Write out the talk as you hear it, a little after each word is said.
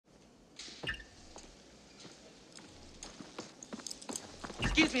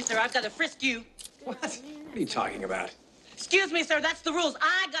Excuse me, sir, I've got to frisk you. What? What are you talking about? Excuse me, sir, that's the rules.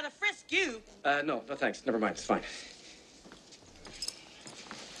 I got to frisk you. No, thanks. Never mind. It's fine.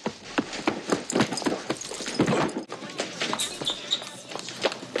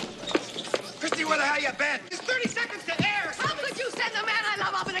 Christy, where the hell you been? There's 30 seconds to air. How could you send the man I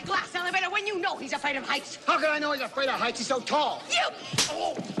love up in a glass elevator when you know he's afraid of heights? How can I know he's afraid of heights? He's so tall. You!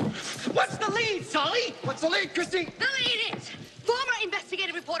 Oh. What's the lead, Sully? What's the lead, Christy? The lead is former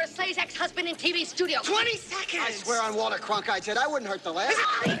investigative reporter slays ex-husband in TV studio. 20 seconds. I swear on Walter Cronkite said I wouldn't hurt the lad. Is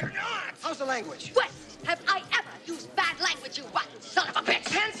it lead or not? How's the language? West, have I ever used bad language, you rotten son of a bitch?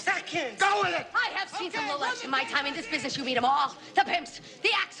 10 seconds. Go with it. I have seen some lowlifes in my time in this business. You meet them all. The pimps, the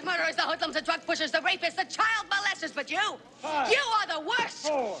axe murderers, the hoodlums, the drug pushers, the rapists, the child molesters. But you are the worst.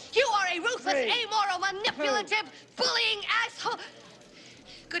 4, You are a ruthless, 3, amoral, manipulative, bullying asshole.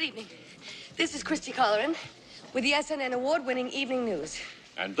 Good evening. This is Christy Colleran with the SNN award-winning Evening News.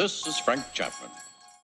 And this is Frank Chapman.